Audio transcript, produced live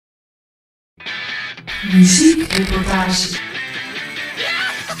Muziekreportage.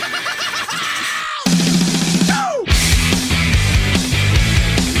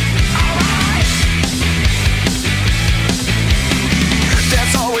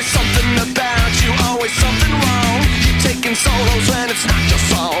 There's always something about you, always something wrong. Keep taking solos when it's not your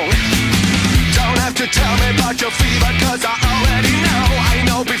song. Don't have to tell me about your fever, cause I already know. I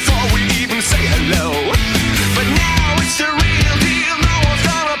know before we even say hello. But now it's the real deal, no one's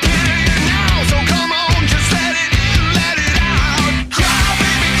gonna pity you now. So come on, just let it in, let it out. Cry,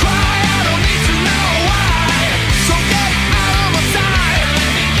 baby, cry, I don't need to know why. So get out of my sight,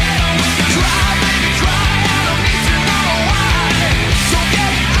 let me get on with my cry, baby, cry, I don't need to know why. So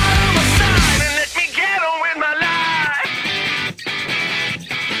get out of my sight and let me get on with my life.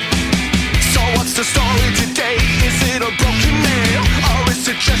 So what's the story today? Is it a broken nail? Or is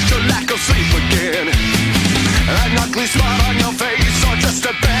it just your lack of sleep again? An ugly smile on your face, or just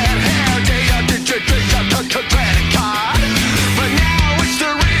a bad hair day? Or did you drink your credit card? But now it's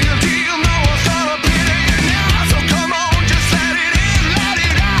the real deal, no one's gonna pity you now. So come on, just let it in, let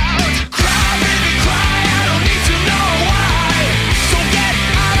it out. Cry, baby, cry, I don't need to know why. So get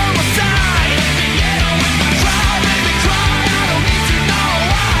out of my sight, let me get on with my cry, baby, cry, I don't need to know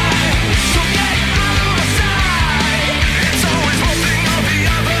why. So get out of my sight. It's always one thing or the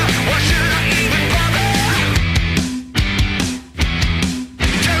other, why should I even bother?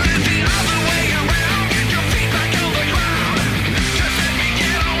 Turn it the other way around, get your feet back on the ground. Just let me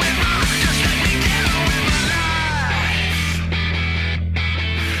get on with my, just let me get on with my life.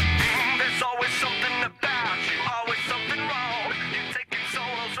 There's always something about you, always something wrong. You take it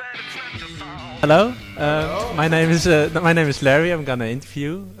solos when it's not your song. Hello, my name is Lerrie. I'm gonna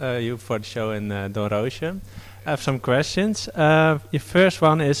interview you for the show in Doornroosje. I have some questions. Your first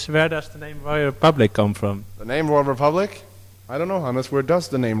one is, where does the name Royal Republic come from? The name Royal Republic? I don't know, Hannes. Where does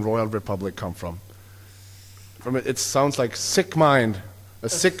the name Royal Republic come from? From it sounds like sick mind. A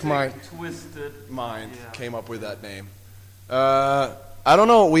sick mind. Twisted Mind came up with that name. I don't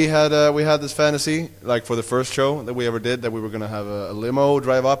know. We had this fantasy, like for the first show that we ever did, that we were gonna have a limo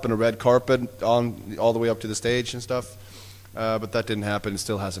drive up and a red carpet on all the way up to the stage and stuff. But that didn't happen. It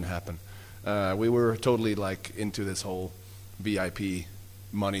still hasn't happened. We were totally like into this whole VIP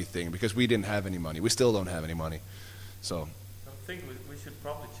money thing because we didn't have any money. We still don't have any money. So I think we should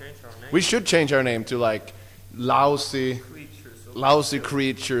probably change our name. we should change our name to like lousy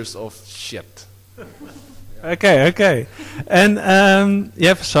creatures of shit. Okay. And you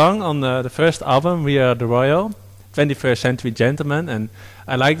have a song on the first album, We Are the Royal, 21st Century Gentleman, and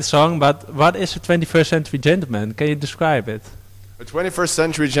I like the song, but what is a 21st Century Gentleman? Can you describe it? A 21st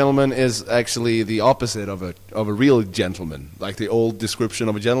century gentleman is actually the opposite of a real gentleman, like the old description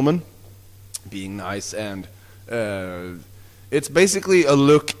of a gentleman, being nice, and it's basically a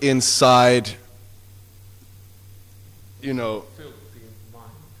look inside, you know,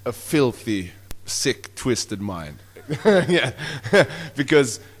 a filthy, sick, twisted mind. Yeah,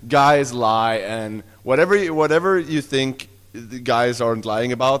 because guys lie, and whatever you think the guys aren't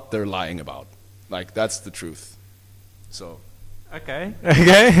lying about, they're lying about. Like, that's the truth. So. Okay,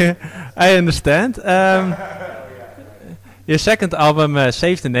 I understand. Your second album,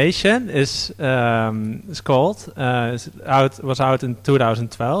 Save the Nation, is called. Was out in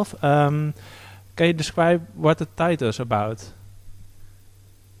 2012. Can you describe what the title is about?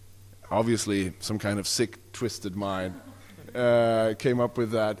 Obviously, some kind of sick, twisted mind came up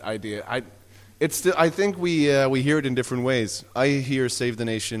with that idea. I think we hear it in different ways. I hear Save the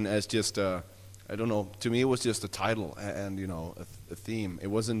Nation as just I don't know. To me, it was just a title and you know a theme. It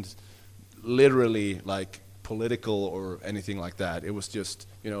wasn't literally like political or anything like that. It was just,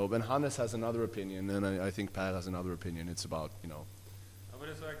 you know. And Hannes has another opinion, and I think Pat has another opinion. It's about, you know. But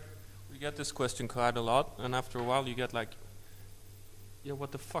it's like we get this question quite a lot, and after a while you get like, yeah,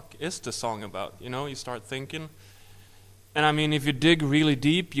 what the fuck is the song about? You know, you start thinking. And I mean, if you dig really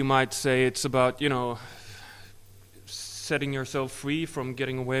deep, you might say it's about, you know, setting yourself free from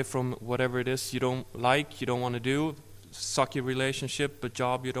getting away from whatever it is you don't like, you don't want to do, sucky relationship, a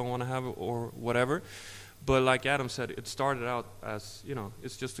job you don't want to have, or whatever. But like Adam said, it started out as, you know,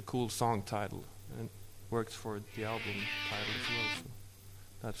 it's just a cool song title, and works for the album title as well. So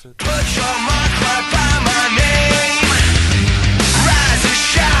that's it. Put your mark right by my name. Rise to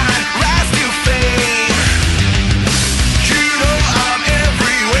shine, rise to fame. You know I'm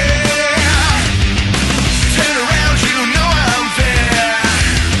everywhere. Turn around, you know I'm there.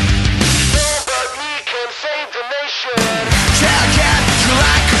 Nobody can save the nation. Child cat, you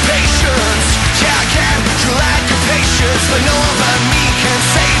like a patience. Child cat, you like a patience. But no one but me can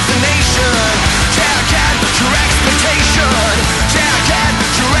save the nation. Child cat, your expectation. Child cat,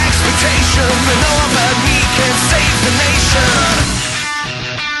 your expectation. But no one but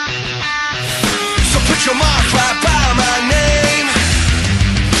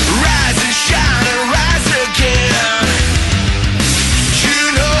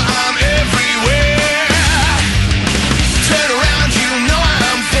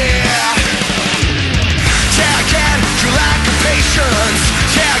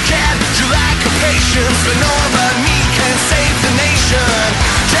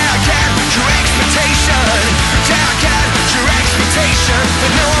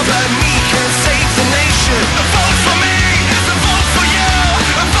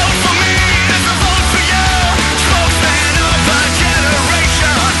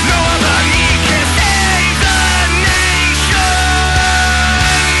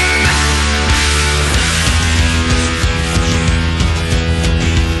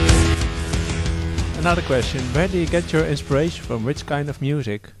another question. Where do you get your inspiration from? Which kind of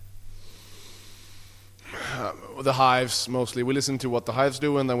music? The Hives, mostly. We listen to what the Hives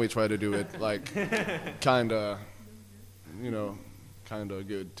do, and then we try to do it, like, kinda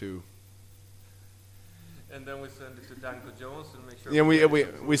good, too. And then we send it to Danko Jones and make sure... Yeah,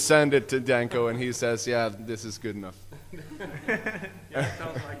 we send it to Danko, and he says, yeah, this is good enough. Yeah, it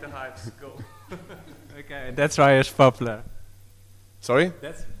sounds like the Hives. Go. Okay, that's why it's popular. Sorry?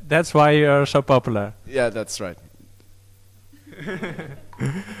 That's why you're so popular. Yeah, that's right.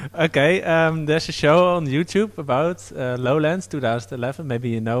 Okay, there's a show on YouTube about Lowlands 2011. Maybe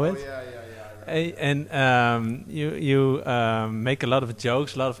you know it. And you make a lot of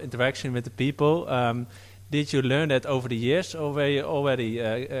jokes, a lot of interaction with the people. Did you learn that over the years, or were you already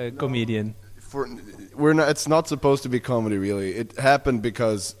a comedian? It's not supposed to be comedy, really. It happened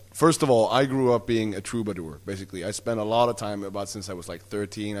because, first of all, I grew up being a troubadour, basically. I spent a lot of time, since I was like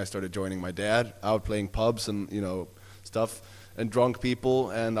 13, I started joining my dad, out playing pubs and, stuff, and drunk people,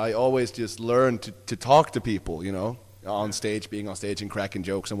 and I always just learned to talk to people, on stage, being on stage and cracking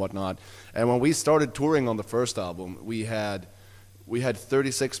jokes and whatnot. And when we started touring on the first album, we had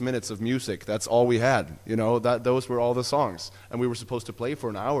 36 minutes of music. That's all we had, those were all the songs. And we were supposed to play for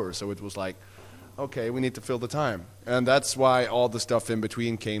an hour, so it was like, okay, we need to fill the time. And that's why all the stuff in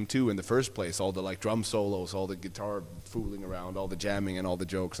between came too in the first place, all the like drum solos, all the guitar fooling around, all the jamming and all the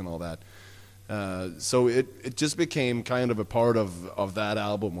jokes and all that. So it just became kind of a part of that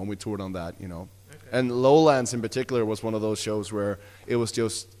album when we toured on that, Okay. And Lowlands in particular was one of those shows where it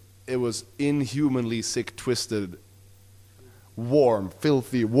was inhumanly sick, twisted, warm,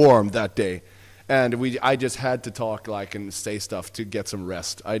 filthy warm that day. And I just had to talk and say stuff to get some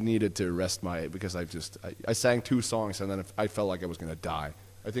rest. I needed to rest because I sang 2 songs and then I felt like I was going to die.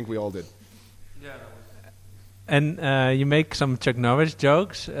 I think we all did. Yeah. And you make some Chuck Norris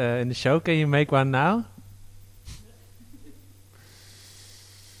jokes in the show. Can you make one now?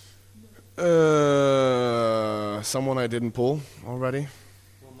 Someone I didn't pull already.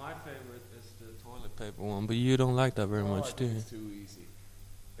 Well, my favorite is the toilet paper one, but you don't like that very much, do you? It's too easy.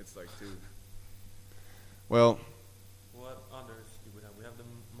 It's like too... Well... What others do we have? We have the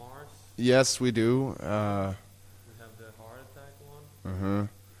Mars. Yes, we do. We have the heart attack one. Uh-huh.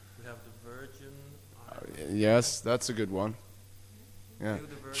 We have the Virgin. Yes, that's a good one. Yeah.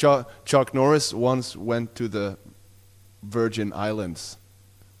 Virgin. Chuck Norris once went to the Virgin Islands.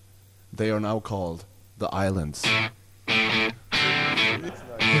 They are now called the Islands.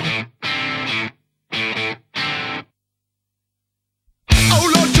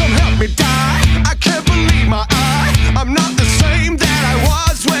 Me die. I can't believe my eye. I'm not the same that I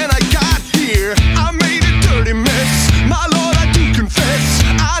was when I got here. I made a dirty mess. My Lord, I do confess.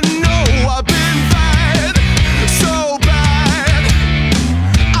 I know I've been bad, so bad.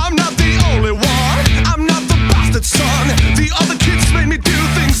 I'm not the only one. I'm not the bastard son. The other kids made me do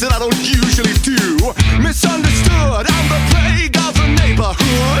things that I don't usually do. Misunderstood. I'm the plague of the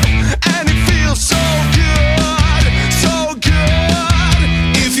neighborhood, and it feels so good, so good.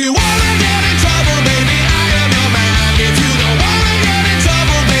 If you wanna get in trouble, baby, I am your man. If you don't wanna get in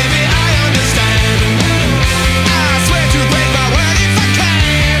trouble, baby, I understand. I swear to break my word if I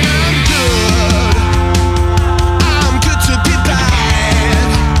can. I'm good. I'm good to be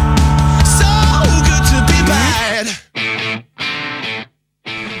bad. So good to be bad.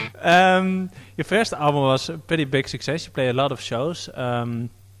 Your first album was a pretty big success. You play a lot of shows.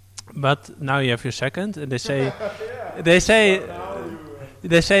 But now you have your second, and they say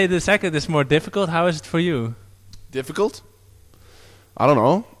the second is more difficult. How is it for you? Difficult? I don't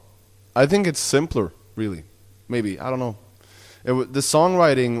know. I think it's simpler, really. Maybe. I don't know. The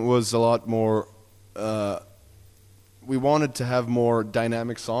songwriting was a lot more... we wanted to have more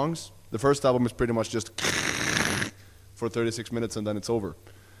dynamic songs. The first album is pretty much just for 36 minutes and then it's over.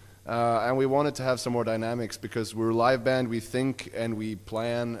 And we wanted to have some more dynamics because we're a live band. We think and we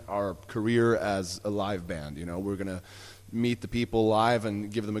plan our career as a live band. We're going to meet the people live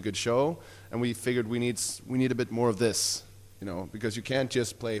and give them a good show. And we figured we need a bit more of this, because you can't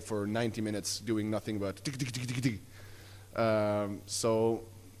just play for 90 minutes doing nothing but tick, tick, tick, tick, tick. So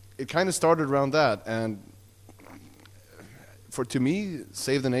it kind of started around that. And to me,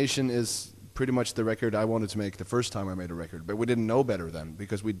 Save the Nation is pretty much the record I wanted to make the first time I made a record. But we didn't know better then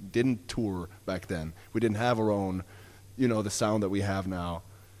because we didn't tour back then. We didn't have our own, the sound that we have now.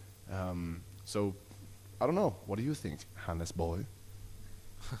 So I don't know. What do you think, Hannes boy?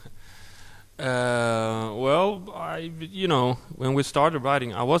 Well, when we started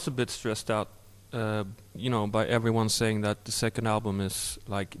writing, I was a bit stressed out by everyone saying that the second album is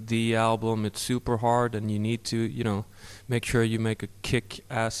like the album, it's super hard and you need to, make sure you make a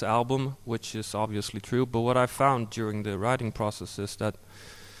kick-ass album, which is obviously true. But what I found during the writing process is that,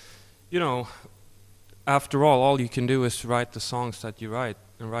 after all you can do is write the songs that you write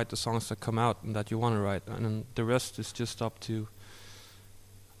and write the songs that come out and that you want to write. And then the rest is just up to,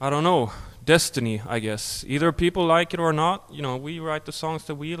 I don't know, destiny, I guess. Either people like it or not. We write the songs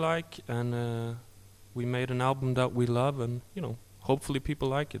that we like, and we made an album that we love, and hopefully people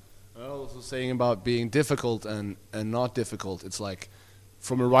like it. Also saying about being difficult and not difficult, it's like,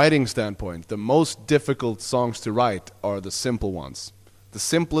 from a writing standpoint, the most difficult songs to write are the simple ones. The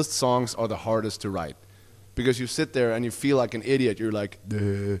simplest songs are the hardest to write, because you sit there and you feel like an idiot. You're like,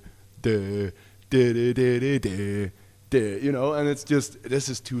 duh, duh, duh, duh, duh, duh, duh. And it's just, this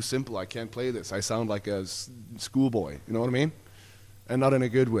is too simple. I can't play this. I sound like a schoolboy. You know what I mean? And not in a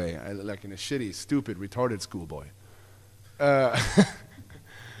good way. Like in a shitty, stupid, retarded schoolboy.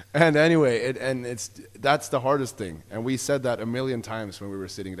 And anyway, that's the hardest thing. And we said that a million times when we were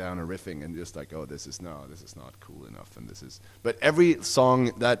sitting down and riffing, and just like, oh, this is not cool enough. And but every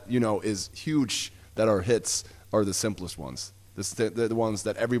song that is huge, that are hits, are the simplest ones. The ones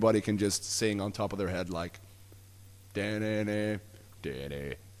that everybody can just sing on top of their head, like. Yeah.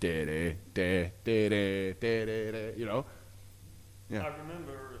 I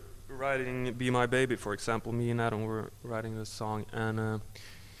remember writing Be My Baby, for example. Me and Adam were writing this song, and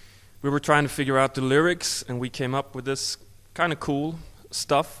we were trying to figure out the lyrics, and we came up with this kind of cool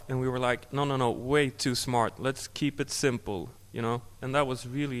stuff, and we were like, no, way too smart. Let's keep it simple, And that was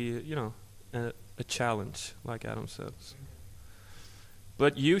really, a challenge, like Adam said.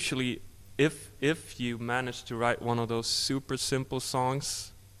 But usually, if you manage to write one of those super simple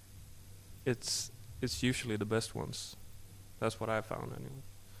songs, it's usually the best ones. That's what I found anyway.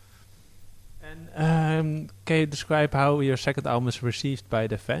 And can you describe how your second album is received by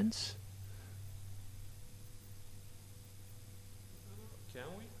the fans? Can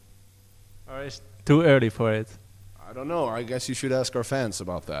we? Or is it too early for it? I don't know. I guess you should ask our fans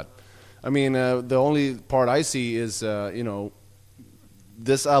about that. I mean, the only part I see is,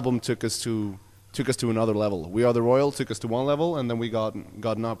 this album took us to another level. We Are the Royal took us to one level, and then we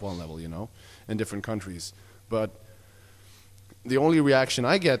gotten up one level, in different countries. But the only reaction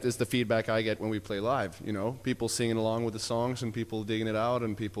I get is the feedback I get when we play live. People singing along with the songs, and people digging it out,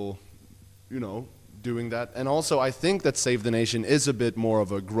 and people, doing that. And also, I think that Save the Nation is a bit more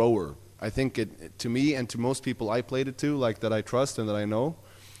of a grower. I think it to me and to most people I played it to, like that I trust and that I know,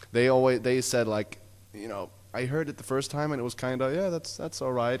 they said like, I heard it the first time and it was kind of, yeah, that's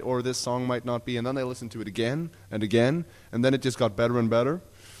all right, or this song might not be, and then they listened to it again and again, and then it just got better and better.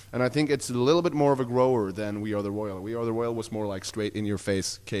 And I think it's a little bit more of a grower than We Are the Royal. We Are the Royal was more like straight in your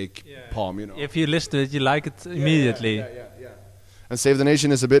face, cake, palm, If you listen to it, you like it immediately. Yeah. And Save the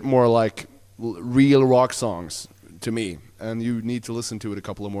Nation is a bit more like real rock songs to me, and you need to listen to it a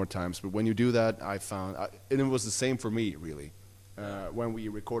couple of more times. But when you do that, I found, and it was the same for me, really. When we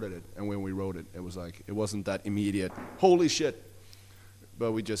recorded it and when we wrote it, it was like, it wasn't that immediate, holy shit.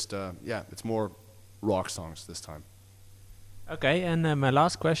 But we just, it's more rock songs this time. Okay, and my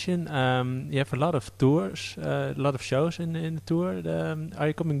last question, you have a lot of tours, a lot of shows in the tour. Are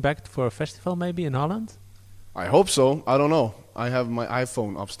you coming back for a festival maybe in Holland? I hope so. I don't know. I have my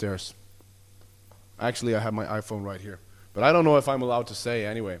iPhone upstairs. Actually, I have my iPhone right here. But I don't know if I'm allowed to say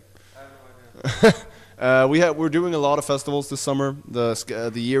anyway. I have no idea. We're doing a lot of festivals this summer.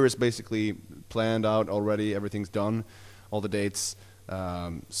 The year is basically planned out already. Everything's done, all the dates.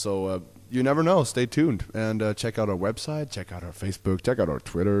 So you never know. Stay tuned and check out our website, check out our Facebook, check out our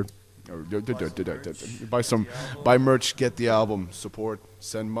Twitter. Buy merch, get the album, support,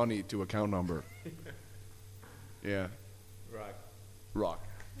 send money to account number. Yeah. Rock. Rock.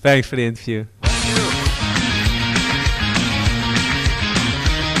 Thanks for the interview.